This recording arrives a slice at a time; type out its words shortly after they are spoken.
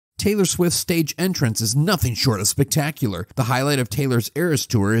Taylor Swift's stage entrance is nothing short of spectacular. The highlight of Taylor's Heiress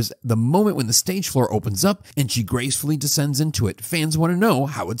tour is the moment when the stage floor opens up and she gracefully descends into it. Fans want to know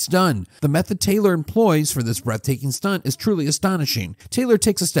how it's done. The method Taylor employs for this breathtaking stunt is truly astonishing. Taylor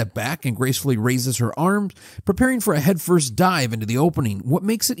takes a step back and gracefully raises her arms, preparing for a headfirst dive into the opening. What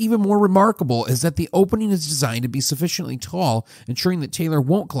makes it even more remarkable is that the opening is designed to be sufficiently tall, ensuring that Taylor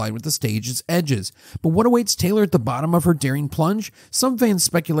won't collide with the stage's edges. But what awaits Taylor at the bottom of her daring plunge? Some fans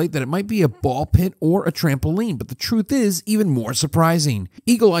speculate that it might be a ball pit or a trampoline, but the truth is even more surprising.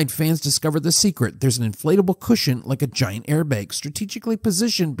 Eagle-eyed fans discover the secret. There's an inflatable cushion like a giant airbag strategically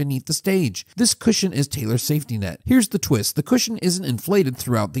positioned beneath the stage. This cushion is Taylor's safety net. Here's the twist. The cushion isn't inflated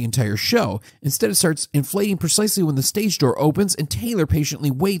throughout the entire show. Instead, it starts inflating precisely when the stage door opens, and Taylor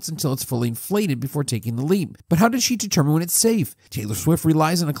patiently waits until it's fully inflated before taking the leap. But how does she determine when it's safe? Taylor Swift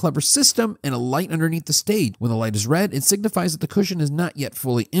relies on a clever system and a light underneath the stage. When the light is red, it signifies that the cushion is not yet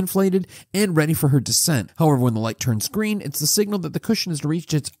fully inflated and ready for her descent. However, when the light turns green, it's the signal that the cushion has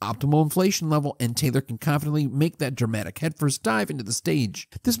reached its optimal inflation level and Taylor can confidently make that dramatic headfirst dive into the stage.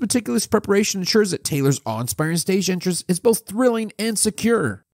 This meticulous preparation ensures that Taylor's awe-inspiring stage entrance is both thrilling and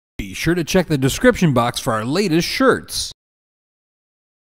secure. Be sure to check the description box for our latest shirts.